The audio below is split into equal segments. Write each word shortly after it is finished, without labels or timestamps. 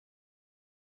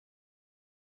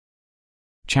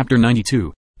Chapter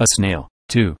 92, A Snail,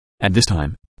 2. At this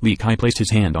time, Li Kai placed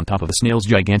his hand on top of the snail's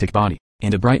gigantic body,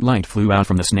 and a bright light flew out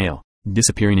from the snail,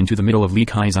 disappearing into the middle of Li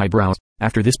Kai's eyebrows.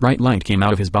 After this bright light came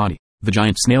out of his body, the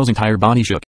giant snail's entire body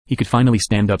shook. He could finally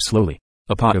stand up slowly.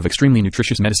 A pot of extremely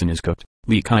nutritious medicine is cooked,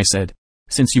 Li Kai said.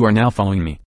 Since you are now following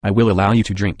me, I will allow you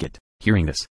to drink it. Hearing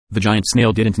this, the giant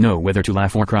snail didn't know whether to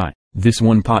laugh or cry. This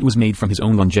one pot was made from his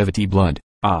own longevity blood.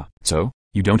 Ah, so,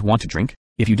 you don't want to drink?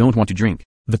 If you don't want to drink,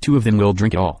 the two of them will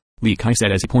drink it all, Li Kai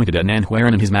said as he pointed at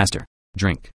Xuanhuan and his master.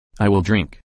 Drink. I will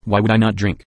drink. Why would I not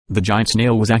drink? The giant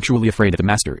snail was actually afraid that the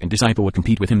master and disciple would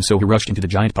compete with him, so he rushed into the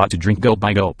giant pot to drink gulp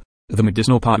by gulp. The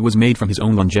medicinal pot was made from his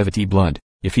own longevity blood.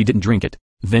 If he didn't drink it,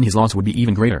 then his loss would be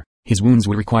even greater. His wounds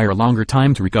would require a longer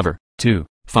time to recover, too.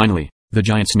 Finally, the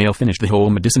giant snail finished the whole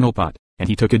medicinal pot, and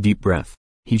he took a deep breath.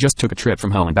 He just took a trip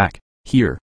from hell and back.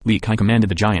 Here, Li Kai commanded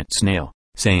the giant snail,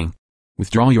 saying,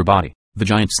 "Withdraw your body." The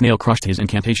giant snail crushed his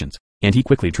incantations, and he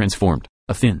quickly transformed.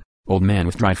 A thin, old man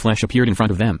with dried flesh appeared in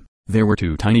front of them. There were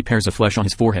 2 tiny pairs of flesh on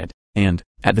his forehead, and,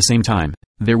 at the same time,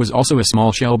 there was also a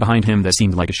small shell behind him that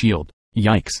seemed like a shield.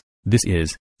 Yikes. This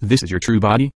is your true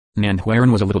body?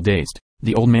 Xuanhuan was a little dazed.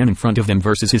 The old man in front of them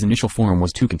versus his initial form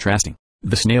was too contrasting.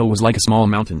 The snail was like a small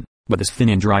mountain, but this thin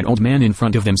and dried old man in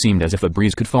front of them seemed as if a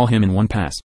breeze could fall him in one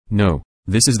pass. No,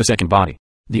 this is the second body.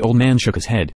 The old man shook his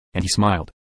head, and he smiled.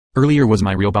 Earlier was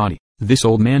my real body. This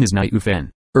old man is Night Ufen.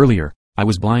 Earlier, I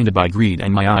was blinded by greed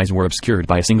and my eyes were obscured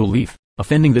by a single leaf,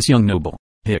 offending this young noble.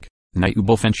 Hick. Night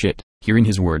Ufen shit. Hearing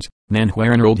his words,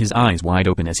 Xuanhuan rolled his eyes wide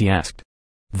open as he asked.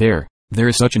 There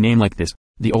is such a name like this.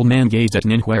 The old man gazed at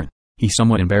Xuanhuan. He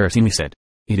somewhat embarrassingly said,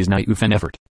 "It is Night Ufen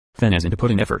effort." Fen as in to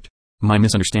put in effort. My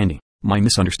misunderstanding.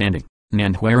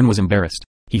 Xuanhuan was embarrassed.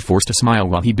 He forced a smile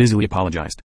while he busily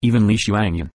apologized. Even Li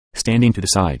Xuanyan, standing to the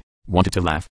side, wanted to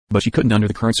laugh, but she couldn't under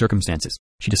the current circumstances.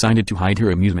 She decided to hide her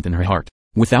amusement in her heart.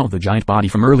 Without the giant body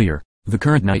from earlier, the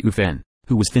current Night Ufen,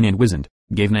 who was thin and wizened,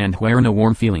 gave Xuanhuan a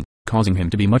warm feeling, causing him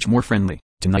to be much more friendly.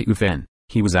 To Night Ufen,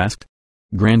 he was asked,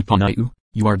 "Grandpa Night U,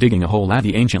 you are digging a hole at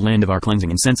the ancient land of our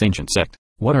cleansing incense ancient sect.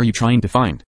 What are you trying to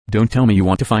find? Don't tell me you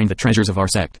want to find the treasures of our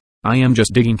sect. I am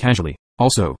just digging casually.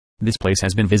 Also, this place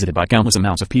has been visited by countless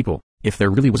amounts of people. If there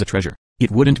really was a treasure,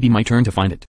 it wouldn't be my turn to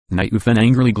find it." Night Ufen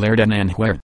angrily glared at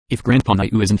Xuanhuan. "If Grandpa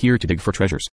Night U isn't here to dig for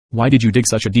treasures, why did you dig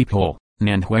such a deep hole?"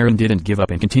 Xuanhuan didn't give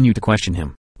up and continued to question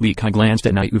him. Li Kai glanced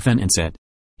at Night Ufen and said,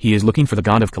 "He is looking for the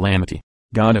god of calamity."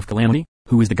 "God of calamity?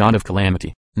 Who is the god of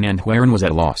calamity?" Xuanhuan was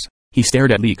at a loss. He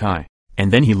stared at Li Kai,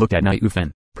 and then he looked at Night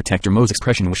Ufen. Protector Mo's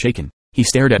expression was shaken. He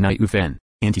stared at Night Ufen,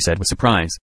 and he said with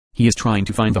surprise, "He is trying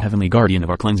to find the heavenly guardian of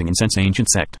our cleansing incense ancient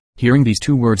sect." Hearing these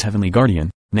 2 words heavenly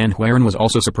guardian, Xuanhuan was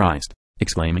also surprised,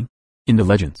 exclaiming, "In the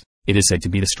legends, it is said to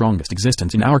be the strongest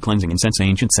existence in our cleansing incense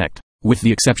ancient sect. With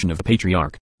the exception of the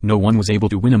patriarch, no one was able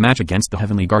to win a match against the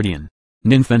heavenly guardian."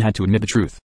 Ninfen had to admit the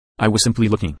truth. "I was simply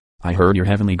looking. I heard your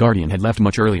heavenly guardian had left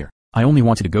much earlier. I only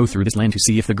wanted to go through this land to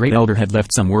see if the great elder had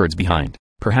left some words behind.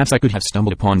 Perhaps I could have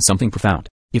stumbled upon something profound.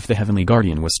 If the heavenly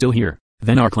guardian was still here,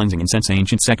 then our cleansing incense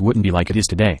ancient sect wouldn't be like it is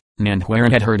today."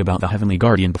 Xuanhuan had heard about the heavenly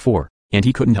guardian before, and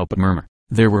he couldn't help but murmur.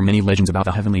 There were many legends about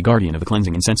the heavenly guardian of the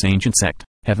cleansing incense ancient sect.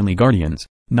 Heavenly guardians,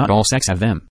 not all sects have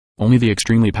them. Only the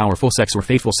extremely powerful sects or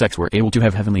faithful sects were able to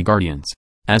have heavenly guardians.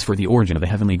 As for the origin of the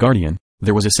heavenly guardian,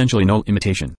 there was essentially no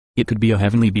imitation. It could be a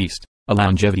heavenly beast, a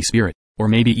longevity spirit, or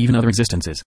maybe even other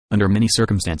existences. Under many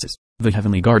circumstances, the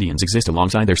heavenly guardians exist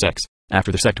alongside their sects.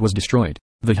 After the sect was destroyed,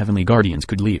 the heavenly guardians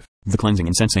could leave. The cleansing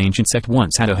incense ancient sect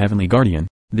once had a heavenly guardian.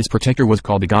 This protector was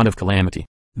called the god of calamity.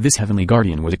 This heavenly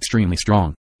guardian was extremely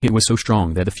strong. It was so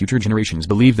strong that the future generations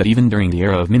believed that even during the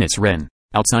era of Minutes Ren,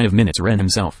 outside of Minutes Ren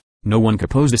himself, no one could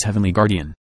oppose this heavenly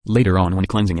guardian. Later on, when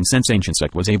cleansing incense ancient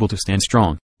sect was able to stand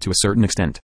strong, to a certain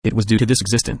extent, it was due to this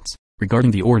existence.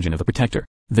 Regarding the origin of the protector,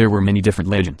 there were many different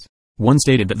legends. One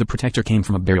stated that the protector came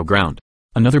from a burial ground.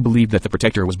 Another believed that the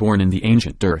protector was born in the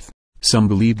ancient earth. Some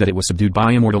believed that it was subdued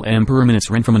by immortal Emperor Minutes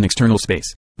Ren from an external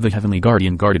space. The heavenly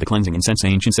guardian guarded the cleansing incense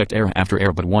ancient sect era after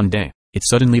era, but one day, it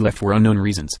suddenly left for unknown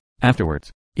reasons.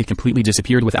 Afterwards, it completely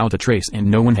disappeared without a trace and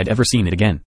no one had ever seen it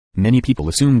again. Many people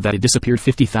assumed that it disappeared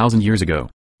 50,000 years ago.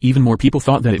 Even more people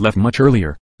thought that it left much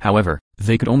earlier. However,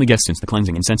 they could only guess since the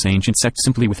cleansing incense ancient sect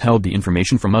simply withheld the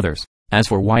information from others. As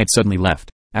for why it suddenly left,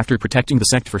 after protecting the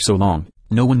sect for so long,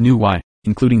 no one knew why,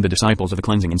 including the disciples of the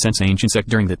cleansing incense ancient sect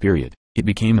during that period. It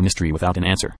became a mystery without an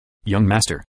answer. "Young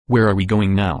master, where are we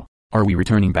going now? Are we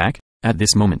returning back?" At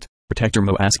this moment, Protector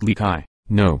Mo asked Li Kai.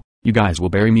 "No, you guys will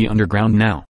bury me underground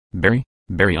now." Bury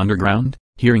underground?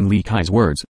 Hearing Li Kai's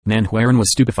words, Xuanhuan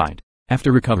was stupefied.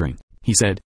 After recovering, he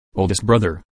said, "Oldest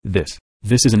brother, this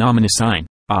is an ominous sign.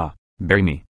 Ah, bury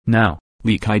me now."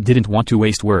 Li Kai didn't want to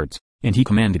waste words. and he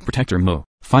commanded Protector Mo.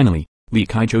 Finally, Li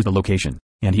Kai chose the location,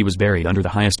 and he was buried under the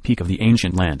highest peak of the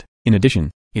ancient land. In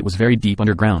addition, it was very deep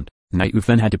underground. Knight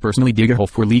Wufen had to personally dig a hole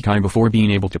for Li Kai before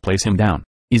being able to place him down.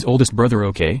 Is oldest brother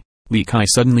okay? Li Kai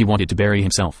suddenly wanted to bury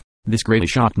himself. This greatly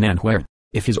shocked Nan Huaren.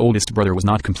 If his oldest brother was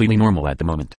not completely normal at the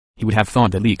moment, he would have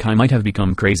thought that Li Kai might have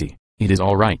become crazy. It is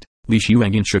alright. Li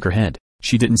Xuanhuan shook her head.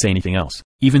 She didn't say anything else.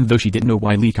 Even though she didn't know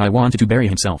why Li Kai wanted to bury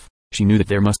himself, she knew that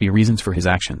there must be reasons for his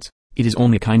actions. It is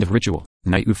only a kind of ritual.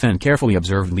 Knight Wufen carefully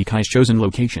observed Li Kai's chosen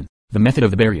location, the method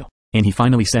of the burial, and he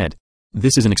finally said,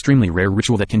 "This is an extremely rare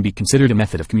ritual that can be considered a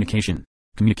method of communication."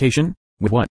 Communication?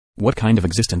 With what? What kind of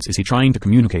existence is he trying to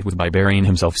communicate with by burying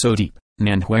himself so deep?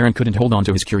 Nan Huaren couldn't hold on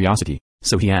to his curiosity,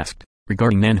 so he asked.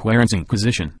 Regarding Nan Huaren's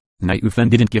inquisition, Knight Wufen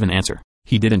didn't give an answer.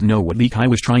 He didn't know what Li Kai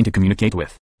was trying to communicate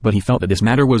with, but he felt that this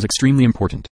matter was extremely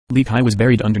important. Li Kai was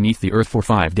buried underneath the earth for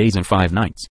 5 days and 5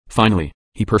 nights. Finally,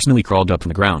 he personally crawled up from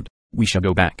the ground. "We shall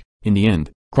go back." In the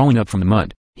end, crawling up from the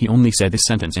mud, he only said this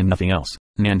sentence and nothing else.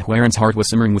 Nan Huaren's heart was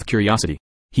simmering with curiosity.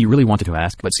 He really wanted to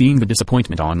ask, but seeing the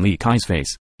disappointment on Li Kai's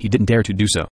face, he didn't dare to do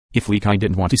so. If Li Kai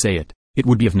didn't want to say it, it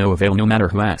would be of no avail no matter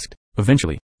who asked.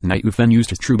 Eventually, Knight Wufen used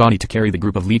his true body to carry the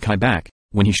group of Li Kai back.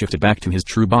 When he shifted back to his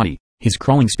true body, his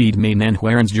crawling speed made Nan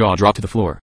Huaren's jaw drop to the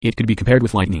floor. It could be compared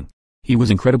with lightning. He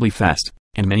was incredibly fast,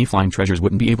 and many flying treasures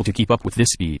wouldn't be able to keep up with this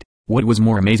speed. What was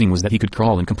more amazing was that he could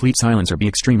crawl in complete silence or be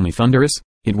extremely thunderous.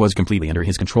 It was completely under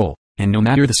his control, and no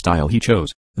matter the style he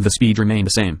chose, the speed remained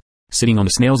the same. Sitting on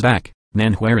the snail's back,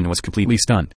 Nan Huaren was completely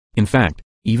stunned. In fact,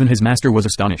 even his master was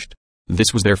astonished.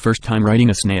 This was their first time riding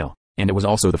a snail, and it was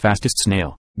also the fastest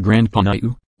snail. Grandpa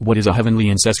Naiu, what is a heavenly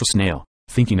ancestral snail?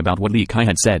 Thinking about what Li Kai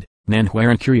had said, Nan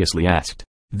Huaren curiously asked.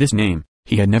 This name,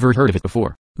 he had never heard of it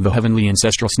before. The heavenly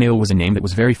ancestral snail was a name that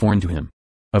was very foreign to him.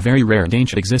 A very rare and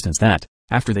ancient existence that,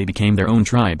 after they became their own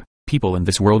tribe, people in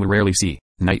this world would rarely see.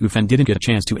 Knight Wufen didn't get a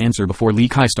chance to answer before Li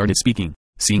Kai started speaking.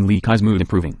 Seeing Li Kai's mood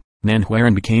improving, Nan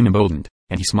Huaren became emboldened,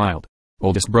 and he smiled.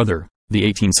 Oldest brother, the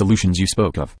 18 solutions you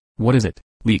spoke of, what is it?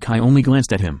 Li Kai only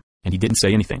glanced at him, and he didn't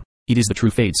say anything. It is the true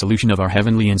fate solution of our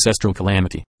heavenly ancestral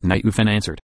calamity, Knight Wufen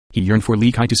answered. He yearned for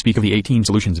Li Kai to speak of the 18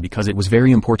 solutions because it was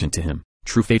very important to him.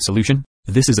 True fate solution?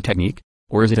 This is a technique?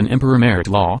 Or is it an emperor merit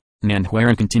law? Nan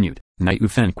Huaren continued. Knight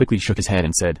Wufen quickly shook his head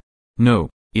and said, "No,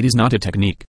 it is not a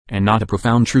technique, and not a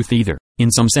profound truth either.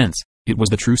 In some sense, it was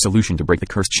the true solution to break the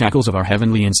cursed shackles of our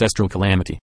heavenly ancestral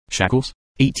calamity." Shackles?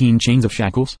 18 chains of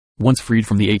shackles? Once freed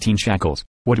from the 18 shackles,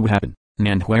 what would happen?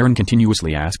 Nan Huaren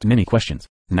continuously asked many questions.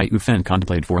 Knight Wufen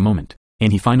contemplated for a moment,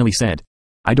 and he finally said,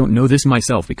 "I don't know this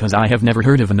myself because I have never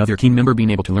heard of another king member being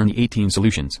able to learn the 18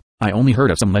 solutions. I only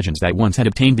heard of some legends that once had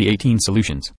obtained the 18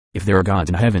 solutions. If there are gods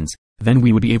in the heavens, then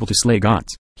we would be able to slay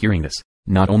gods." Hearing this,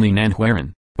 not only Nan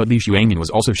Huaren, but Li Xuanyan was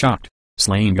also shocked.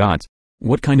 Slaying gods?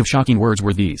 What kind of shocking words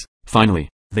were these? Finally,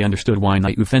 they understood why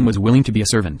Knight Wufen was willing to be a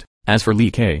servant. As for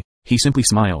Li Kai, he simply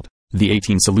smiled. The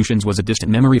 18 solutions was a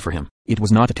distant memory for him. It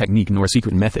was not a technique nor a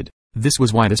secret method. This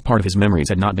was why this part of his memories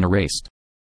had not been erased.